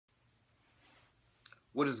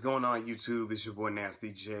What is going on YouTube? It's your boy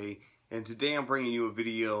Nasty J, and today I'm bringing you a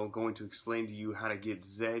video going to explain to you how to get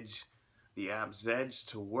Zedge, the app Zedge,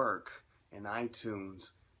 to work in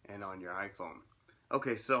iTunes and on your iPhone.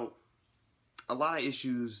 Okay, so a lot of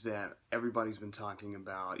issues that everybody's been talking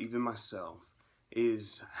about, even myself,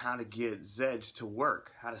 is how to get Zedge to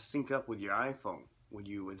work, how to sync up with your iPhone when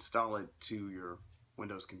you install it to your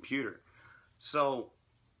Windows computer. So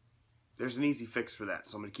there's an easy fix for that,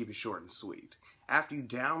 so I'm going to keep it short and sweet. After you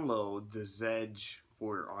download the Zedge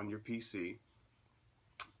on your PC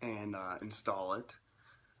and install it,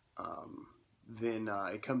 then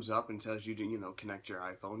it comes up and tells you to connect your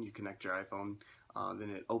iPhone. You connect your iPhone, then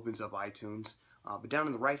it opens up iTunes. But down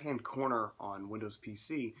in the right-hand corner on Windows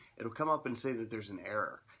PC, it'll come up and say that there's an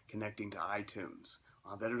error connecting to iTunes.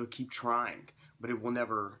 That it'll keep trying, but it will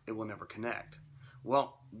never connect.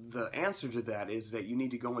 Well, the answer to that is that you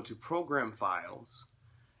need to go into Program Files,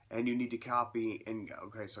 and you need to copy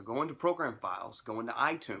so go into Program Files, go into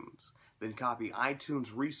iTunes, then copy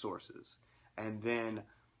iTunes.Resources, and then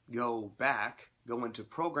go into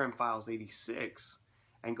Program Files 86,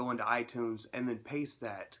 and go into iTunes, and then paste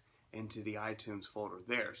that into the iTunes folder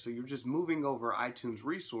there. So you're just moving over iTunes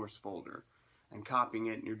resource folder and copying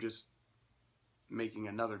it, and you're just making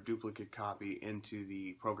another duplicate copy into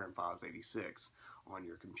the Program Files 86 on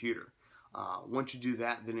your computer. Once you do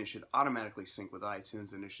that, then it should automatically sync with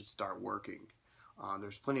iTunes and it should start working.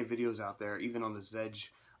 There's plenty of videos out there, even on the Zedge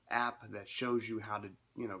app, that shows you how to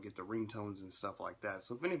get the ringtones and stuff like that.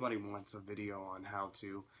 So if anybody wants a video on how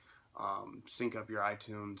to sync up your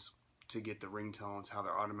iTunes to get the ringtones, how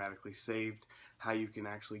they're automatically saved, how you can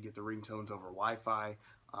actually get the ringtones over Wi-Fi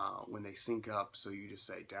when they sync up, so you just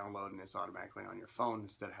say download and it's automatically on your phone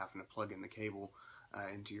instead of having to plug in the cable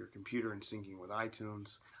into your computer and syncing with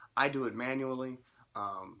iTunes. I do it manually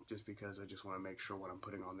just because I just want to make sure what I'm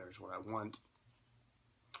putting on there is what I want.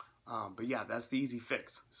 But yeah, that's the easy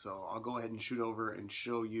fix. So I'll go ahead and shoot over and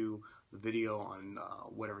show you the video on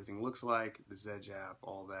what everything looks like, the Zedge app,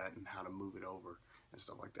 all that, and how to move it over and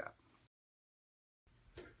stuff like that.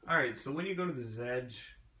 Alright, so when you go to the Zedge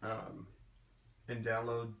and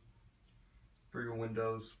download for your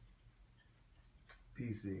Windows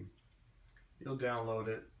PC, you'll download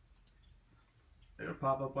it. It'll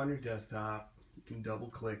pop up on your desktop. You can double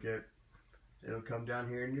click it. It'll come down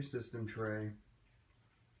here in your system tray,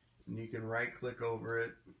 and you can right click over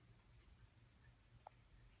it,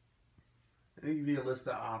 and it'll give you a list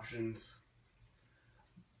of options,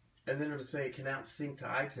 and then it'll say it cannot sync to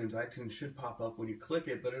iTunes. iTunes should pop up when you click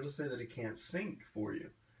it, but it'll say that it can't sync for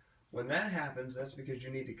you. When that happens, that's because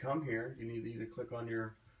you need to come here. You need to either click on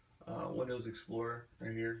your Windows Explorer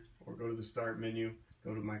right here, or go to the Start menu,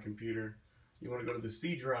 go to My Computer. You want to go to the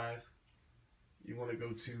C drive. You want to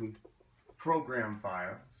go to Program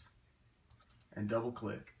Files and double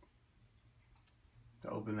click to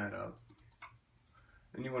open that up.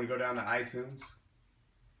 Then you want to go down to iTunes.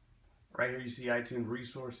 Right here you see iTunes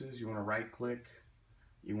Resources. You want to right click.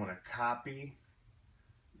 You want to copy.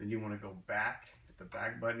 Then you want to go back. Hit the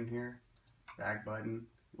back button here. Back button.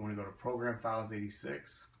 You want to go to Program Files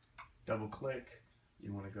 86. Double click.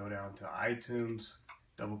 You want to go down to iTunes.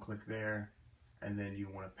 Double click there. And then you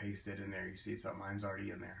want to paste it in there. You see mine's already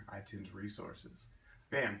in there. iTunes Resources.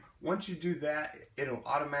 Bam. Once you do that, it'll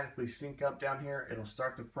automatically sync up down here. It'll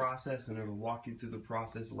start the process and it'll walk you through the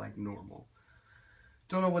process like normal.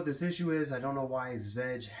 Don't know what this issue is. I don't know why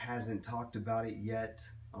Zedge hasn't talked about it yet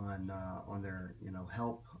on their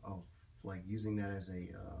help of like using that as a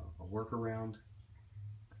workaround.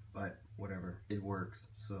 But whatever, it works.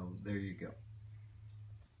 So there you go.